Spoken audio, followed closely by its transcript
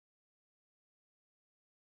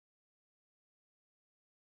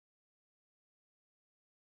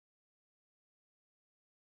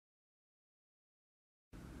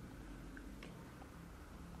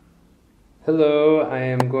Hello, I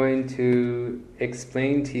am going to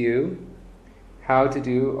explain to you how to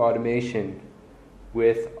do automation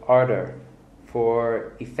with Ardour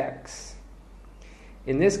for effects.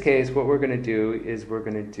 In this case, what we're going to do is we're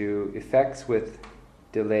going to do effects with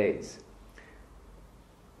delays.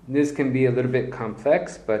 This can be a little bit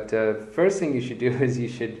complex, but first thing you should do is you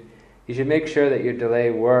should make sure that your delay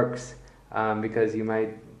works, because you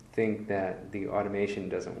might think that the automation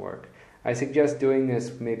doesn't work. I suggest doing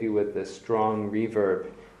this maybe with a strong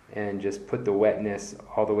reverb and just put the wetness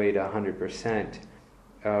all the way to 100%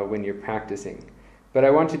 when you're practicing. But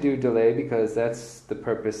I want to do delay because that's the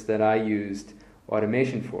purpose that I used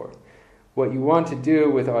automation for. What you want to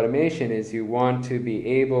do with automation is you want to be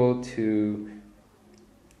able to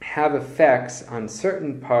have effects on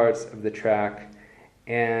certain parts of the track,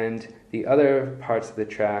 and the other parts of the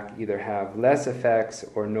track either have less effects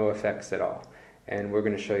or no effects at all. And we're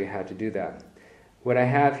going to show you how to do that. What I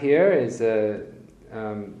have here is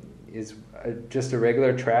just a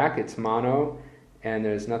regular track. It's mono, and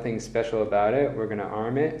there's nothing special about it. We're going to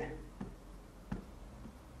arm it,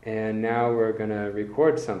 and now we're going to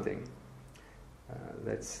record something.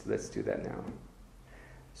 Let's do that now.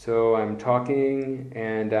 So I'm talking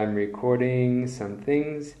and I'm recording some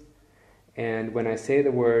things, and when I say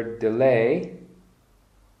the word delay,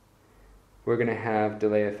 we're going to have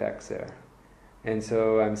delay effects there. And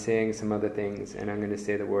so I'm saying some other things, and I'm going to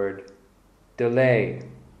say the word delay.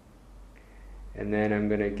 And then I'm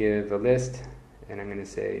going to give a list, and I'm going to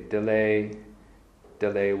say delay,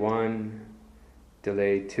 delay 1,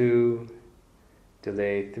 delay 2,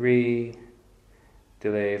 delay 3,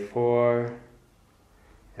 delay 4,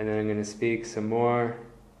 and then I'm going to speak some more,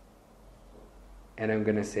 and I'm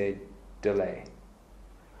going to say delay.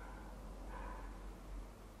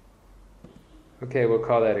 Okay, we'll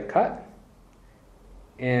call that a cut.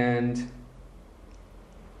 And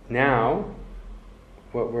now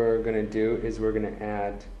what we're going to do is we're going to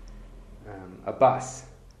add a bus.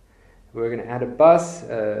 We're going to add a bus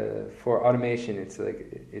for automation.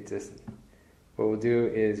 What we'll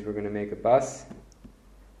do is we're going to make a bus,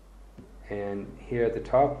 and here at the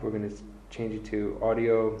top we're going to change it to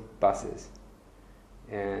audio buses,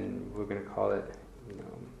 and we're going to call it,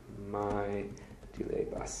 my delay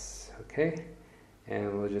bus. Okay.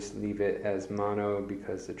 And we'll just leave it as mono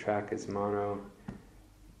because the track is mono,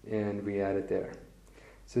 and we add it there.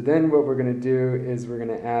 So then what we're going to do is we're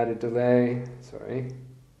going to add a delay,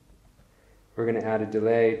 we're going to add a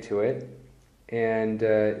delay to it, and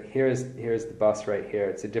here's the bus right here.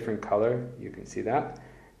 It's a different color, you can see that,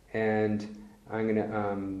 and I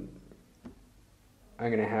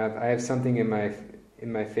have something in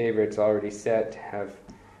my favorites already set to have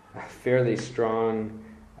a fairly strong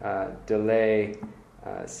delay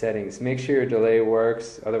settings. Make sure your delay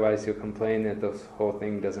works, otherwise you'll complain that the whole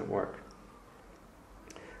thing doesn't work.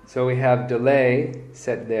 So we have delay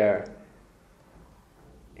set there,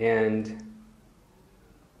 and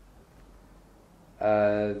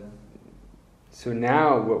so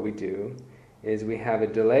now what we do is we have a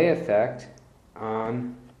delay effect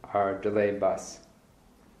on our delay bus.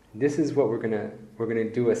 This is what we're gonna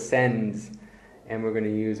do a sends, and we're gonna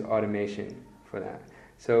use automation for that.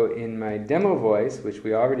 So in my demo voice, which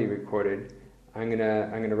we already recorded, I'm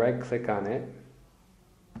gonna right-click on it,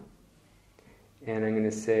 and I'm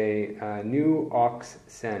gonna say new aux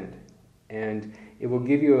send, and it will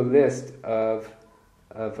give you a list of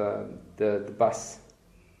the buses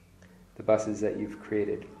that you've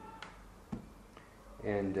created.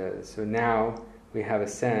 And so now we have a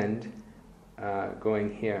send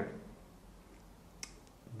going here.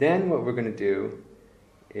 Then what we're going to do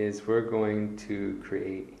is we're going to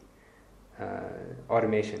create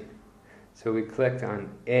automation. So we clicked on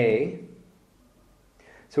A.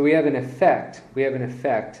 So we have an effect. We have an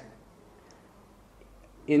effect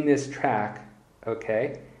in this track.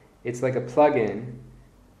 Okay, it's like a plugin,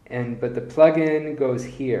 but the plugin goes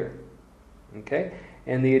here. Okay,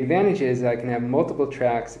 and the advantage is I can have multiple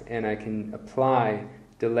tracks and I can apply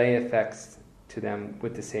delay effects to them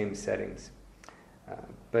with the same settings.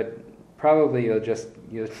 But probably you'll just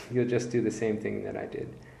do the same thing that I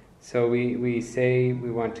did. So we say we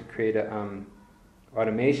want to create a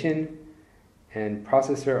automation and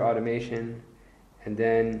processor automation, and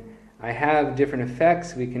then I have different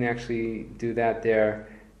effects. We can actually do that there,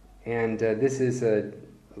 and this is a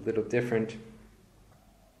little different.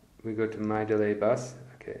 We go to my delay bus,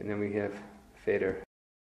 okay, and then we have fader.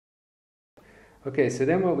 Okay, so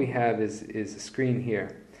then what we have is a screen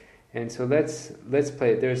here. And so let's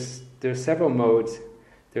play it. There's several modes.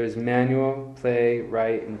 There's manual, play,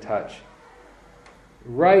 write, and touch.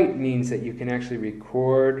 Write means that you can actually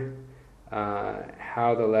record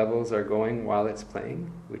how the levels are going while it's playing,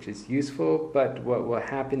 which is useful, but what will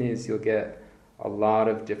happen is you'll get a lot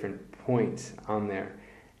of different points on there,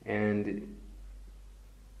 and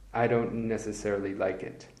I don't necessarily like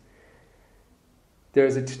it.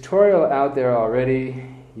 There's a tutorial out there already.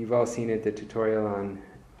 You've all seen it, the tutorial on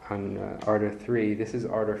Ardour 3. This is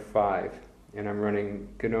Ardour 5, and I'm running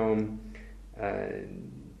GNOME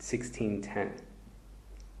 1610.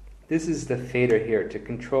 This is the fader here to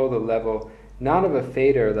control the level, not of a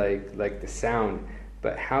fader like the sound,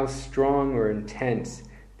 but how strong or intense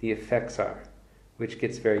the effects are, which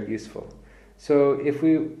gets very useful. So if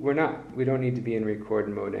we don't need to be in record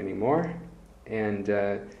mode anymore, and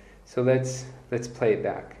so let's play it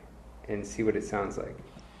back and see what it sounds like.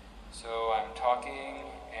 So I'm talking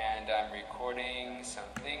and I'm recording some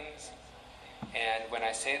things, and when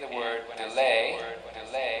I say the word delay,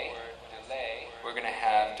 we're going to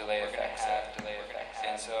have delay effects.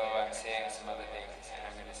 And so I'm saying some other things, and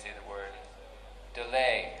I'm going to say the word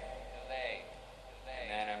delay. And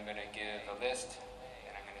then I'm going to give a list,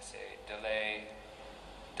 and I'm going to say delay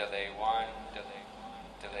 1,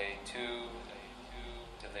 delay 2,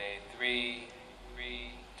 delay 3,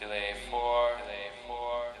 delay 4,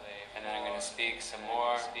 and then I'm going to speak some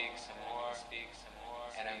more,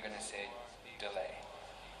 and I'm going to say delay.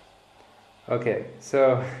 Okay,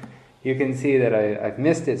 so you can see that I've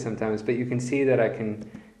missed it sometimes, but you can see that I can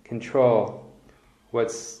control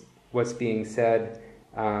what's being said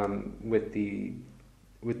with the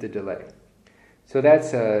delay. So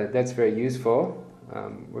that's very useful.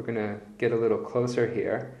 We're going to get a little closer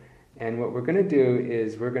here, and what we're going to do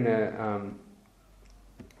is we're going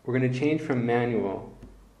to change from manual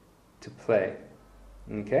to play.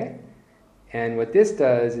 Okay, and what this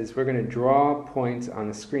does is we're going to draw points on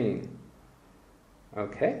the screen.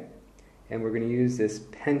 Okay. And we're going to use this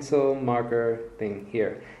pencil marker thing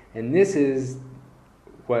here. And this is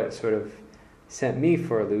what sort of sent me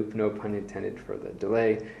for a loop, no pun intended for the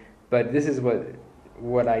delay. But this is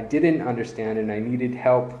what I didn't understand, and I needed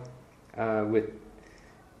help with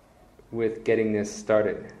getting this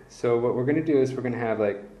started. So what we're going to do is we're going to have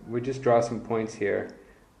we'll just draw some points here.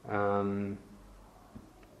 We'll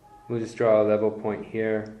just draw a level point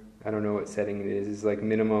here. I don't know what setting it is. It's like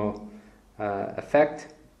minimal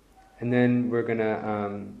effect. And then we're going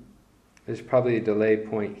to, there's probably a delay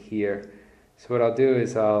point here. So what I'll do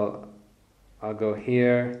is I'll go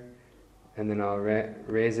here, and then I'll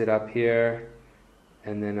raise it up here,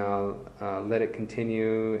 and then I'll let it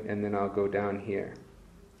continue, and then I'll go down here.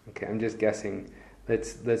 Okay, I'm just guessing.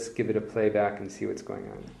 Let's give it a playback and see what's going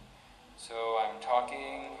on. So I'm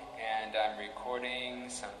talking and I'm recording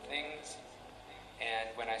some things, and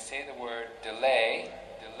when I say the word delay,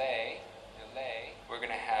 we're going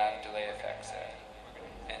to have delay effects.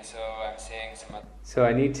 And so I'm saying some other. So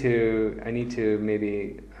I need to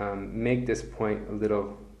maybe make this point a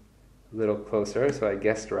little closer. So I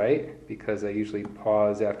guessed right, because I usually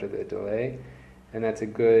pause after the delay, and that's a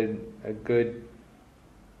good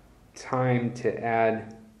time to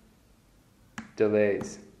add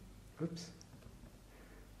delays. Oops.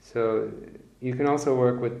 So you can also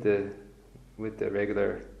work with the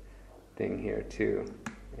regular thing here too.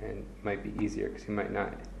 And it might be easier because you might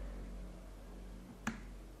not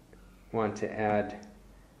want to add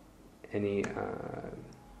any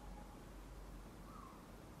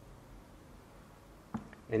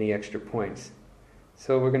extra points.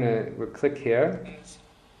 So we'll click here.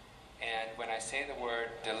 And when I say the word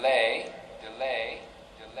delay,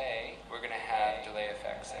 we're going to have delay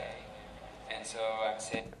effects. And so I'm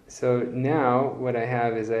saying. So now what I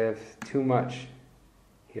have is I have too much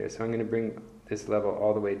here. So I'm going to bring this level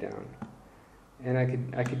all the way down, and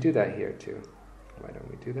I could do that here too. Why don't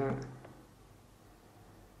we do that?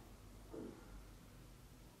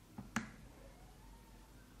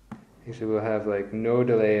 Actually, we'll have no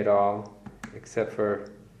delay at all, except for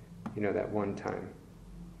that one time.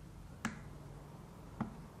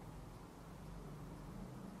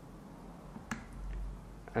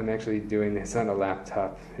 I'm actually doing this on a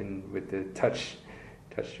laptop, and with the touch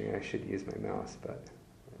screen. I should use my mouse, but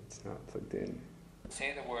it's not plugged in.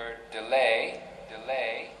 Say the word delay,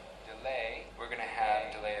 we're going to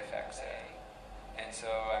have delay effects. And so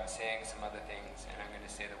I'm saying some other things, and I'm going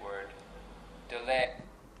to say the word delay.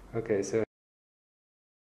 Okay, so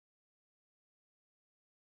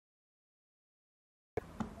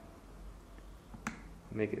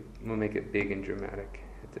we'll make it big and dramatic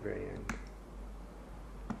at the very end.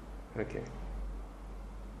 Okay.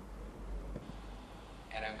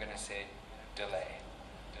 And I'm going to say delay.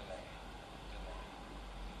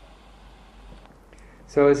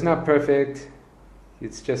 So it's not perfect.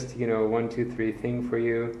 It's just 1, 2, 3 thing for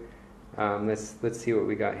you. Let's see what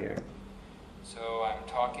we got here. So I'm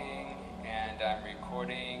talking and I'm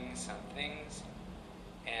recording some things,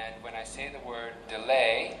 and when I say the word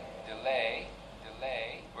delay,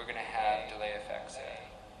 we're going to have delay effects there.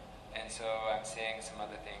 And so I'm saying some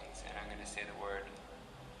other things, and I'm going to say the word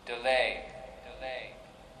delay.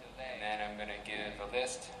 And then I'm going to give a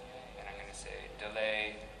list, and I'm going to say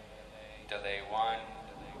delay 1,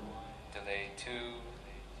 delay 2,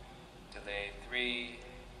 delay 3,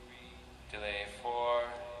 delay 4,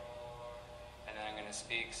 and then I'm going to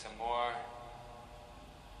speak some more,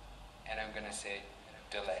 and I'm going to say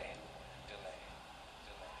delay.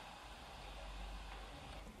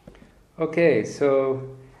 Okay,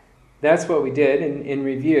 so that's what we did in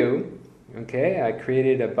review. Okay, I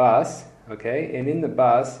created a bus, okay, and in the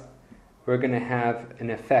bus we're going to have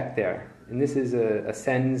an effect there. And this is a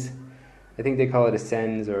sends, I think they call it a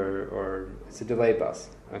sends, or it's a delay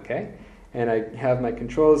bus, okay? And I have my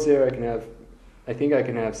controls there. I think I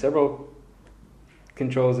can have several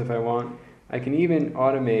controls if I want. I can even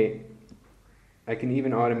automate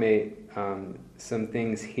some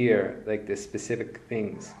things here, like the specific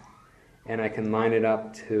things. And I can line it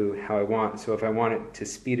up to how I want. So if I want it to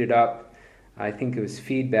speed it up, I think it was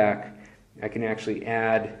feedback, I can actually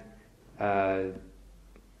add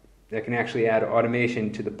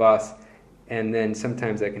automation to the bus, and then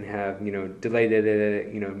sometimes I can have, delay,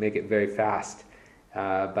 make it very fast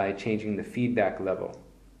by changing the feedback level,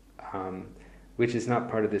 which is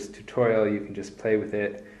not part of this tutorial. You can just play with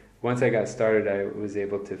it. Once I got started, I was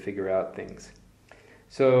able to figure out things.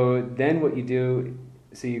 So then what you do,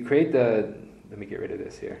 so you create let me get rid of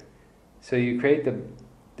this here. So you create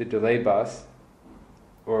the delay bus,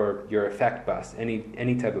 or your effect bus,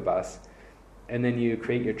 any type of bus, and then you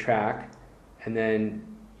create your track, and then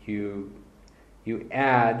you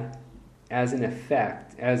add, as an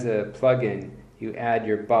effect, as a plugin, you add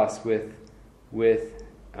your bus with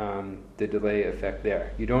the delay effect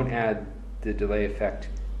there. You don't add the delay effect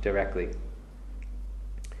directly.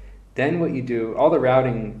 Then what you do, all the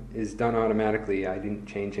routing is done automatically. I didn't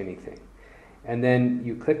change anything. And then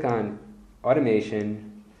you click on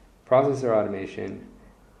Automation, Processor Automation,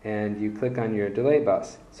 and you click on your delay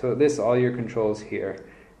bus. So it lists all your controls here,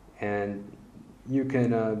 and you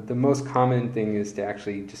can, the most common thing is to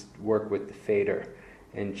actually just work with the fader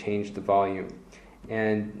and change the volume.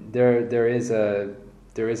 And there is a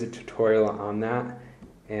tutorial on that,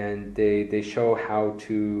 and they show how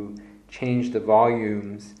to change the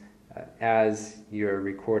volumes as you're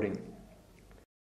recording.